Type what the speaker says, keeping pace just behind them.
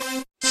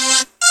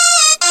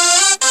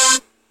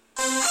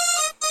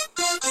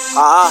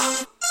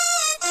Ah,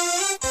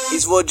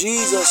 it's for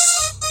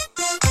Jesus.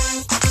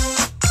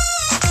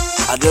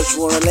 I just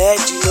wanna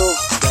let you know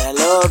that I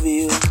love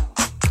you.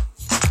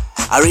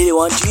 I really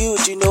want you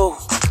to know.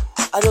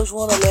 I just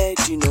wanna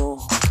let you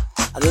know.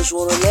 I just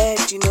wanna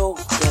let you know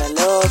that I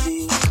love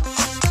you.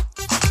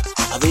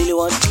 I really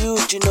want you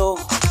to know.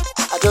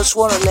 I just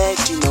wanna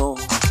let you know.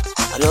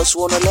 I just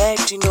wanna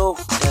let you know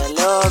that I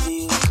love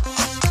you.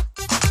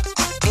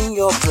 In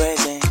your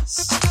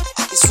presence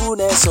is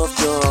fullness of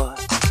joy.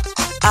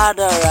 At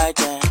the right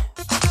hand,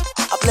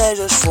 our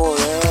pleasures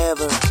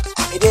forever.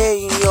 A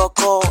day in your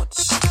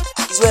courts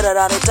is better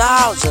than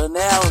 1,000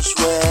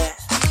 elsewhere.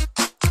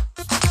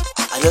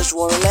 I just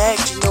wanna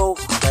let you know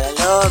that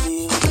I love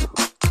you.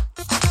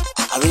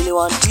 I really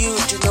want you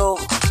to know.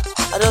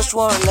 I just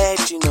wanna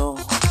let you know.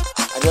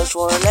 I just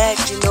wanna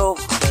let you know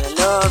that I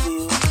love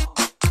you.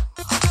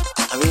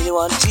 I really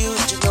want you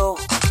to know.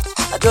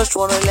 I just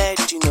wanna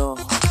let you know.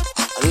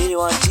 I really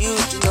want you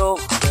to know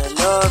that I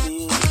love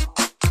you.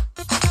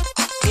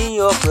 In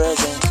your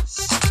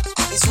presence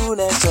is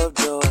fullness of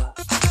joy.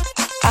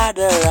 At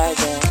the right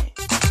hand,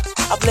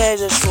 our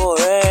pleasures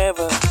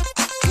forever.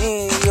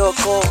 In your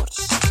courts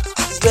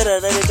is better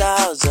than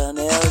 1,000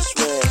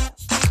 elsewhere.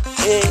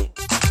 Hey,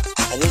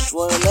 I just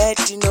wanna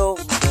let you know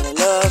that I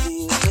love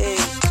you. Hey,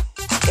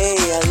 hey,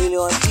 I really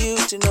want you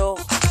to know.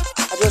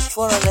 I just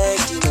wanna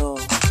let you know.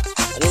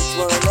 I just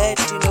wanna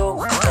let you know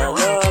that I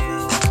love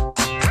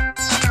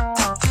you.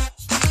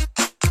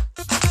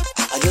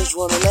 I just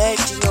wanna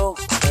let you know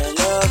that I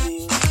love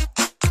you.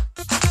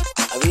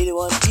 I really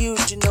want you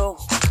to know.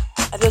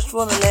 I just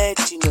wanna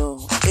let you know.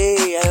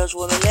 Hey, I just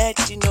wanna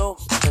let you know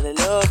that I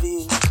love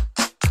you.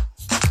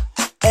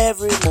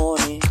 Every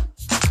morning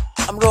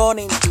I'm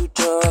running to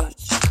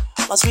church.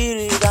 My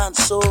spirit and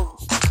soul,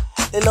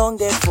 they long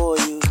there for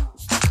you.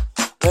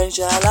 When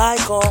shall I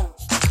come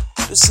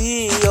to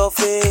see your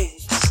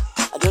face?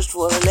 I just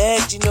wanna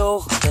let you know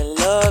that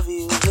I love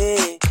you.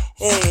 Hey,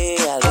 hey,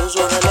 I just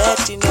wanna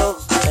let you know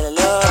that I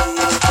love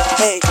you.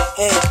 Hey,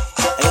 hey,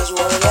 I just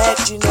wanna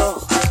let you know.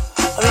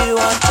 I really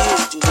want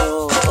you to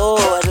know.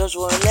 Oh, I just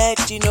wanna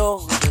let you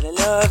know that I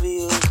love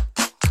you.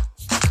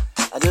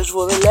 I just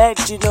wanna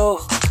let you know.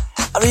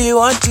 I really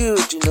want you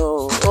to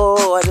know.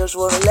 Oh, I just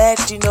wanna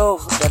let you know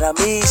that I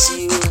miss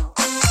you.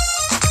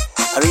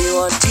 I really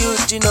want you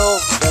to know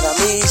that I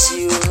miss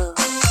you.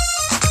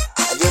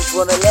 I just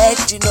wanna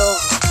let you know.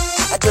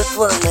 I just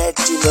wanna let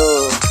you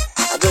know.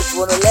 I just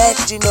wanna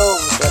let you know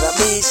that I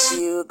miss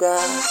you,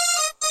 God.